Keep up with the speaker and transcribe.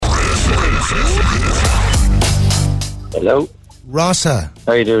Hello. Rossa.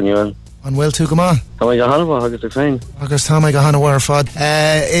 How you doing, Ewan? I'm well too, come on. How are you, Hannah? How's it fine? August, how am I going to wear fod?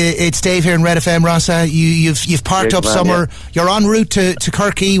 It's Dave here in Red FM, Rossa. You've parked up somewhere. Yeah. You're en route to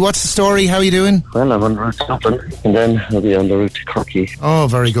Kirky. What's the story? How are you doing? Well, I'm en route to Dublin, and then I'll be on the route to Kirky. Oh,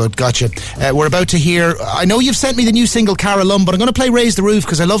 very good. Gotcha. We're about to hear... I know you've sent me the new single, Cara Lum, but I'm going to play Raise the Roof,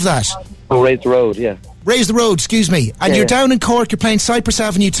 because I love that. Oh, Raise the Road, yeah. Raise the Road, excuse me. And you're down in Cork, you're playing Cypress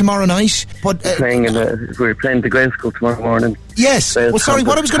Avenue tomorrow night. But we're playing the Grey School tomorrow morning. Yes. Well, sorry,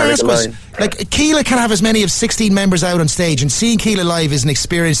 what I was going to ask was, like, Kila can have as many as 16 members out on stage, and seeing Kila live is an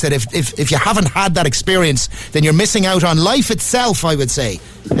experience that if you haven't had that experience, then you're missing out on life itself, I would say.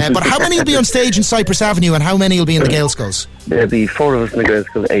 But how many will be on stage in Cypress Avenue, and how many will be in the Gael Skulls? There'll be 4 of us in the Grey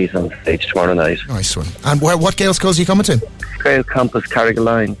School, 8 on stage tomorrow night. Nice one. And what Gael Skulls are you coming to? Gael Campus,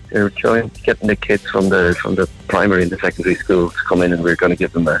 Carrigaline. They're getting the kids from the primary and the secondary school to come in, and we're going to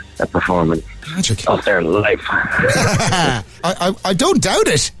give them a performance. Magic. Of their life. I don't doubt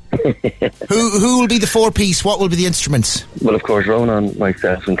it. Who will be the 4-piece? What will be the instruments? Well, of course, Ronan,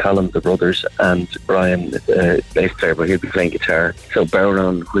 myself and Callum, the brothers, and Brian, bass player, but he'll be playing guitar. So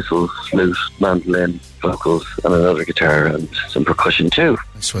baritone, whistles, flute, mandolin, vocals, and another guitar, and some percussion too.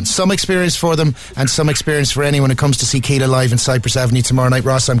 Nice one. Some experience for them, and some experience for anyone who comes to see Kila live in Cypress Avenue tomorrow night.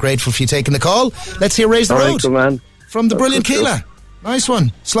 Ross, I'm grateful for you taking the call. Let's hear Raise the Road. Good man. From the brilliant Kila. Nice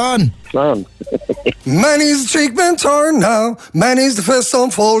one. Slán. Slán. Many's the cheek been torn now, many's the fist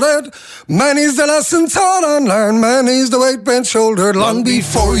unfolded, many's the lesson taught and learned, many's the weight been shouldered. Long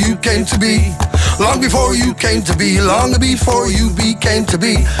before you came to be, long before you came to be, long before you became to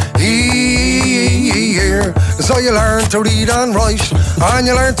be here. So you learn to read and write, and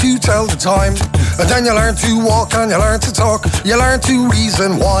you learn to tell the time, and then you learn to walk and you learn to talk, you learn to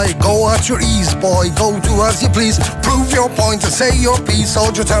reason why. Go at your ease, boy, go do as you please, prove your point and say your piece.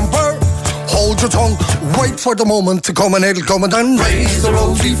 Hold your temper, hold your tongue, wait for the moment to come, and it'll come, and then raise the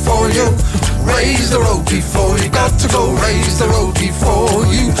road before you, raise the road before you, got to go, raise the road before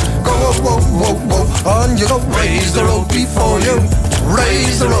you go, whoa, whoa, whoa, on you go, raise the road before you,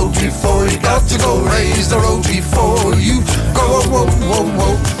 raise the road before you, got to go, raise the road before you go, whoa, whoa,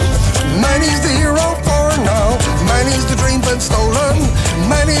 whoa. Many's the hero born now, many's the dream been stolen,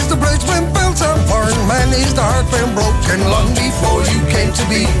 many's the bridge been built and burned, many's the heart been broken. Long before you came to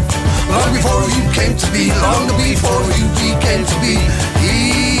be, long before you came to be, long before you became to be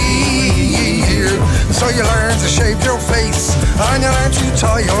here. So you learn to shape your face, and you learn to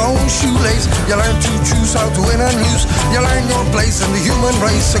tie your own shoelace, you learn to choose how to win and lose, you learn your place in the human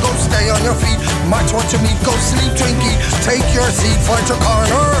race. So go stay on your feet, match what you meet, go sleep, drink, eat, take your seat, fight your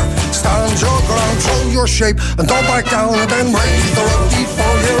corner, stand your ground, show your shape, and don't back down, and then raise the road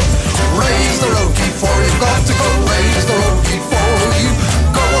before you, raise the road before you, got to go, raise the road before you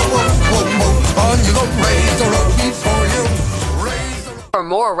go, whoa, whoa, whoa, on you go, raise the road before you. For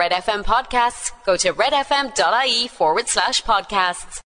more Red FM podcasts, go to redfm.ie/podcasts.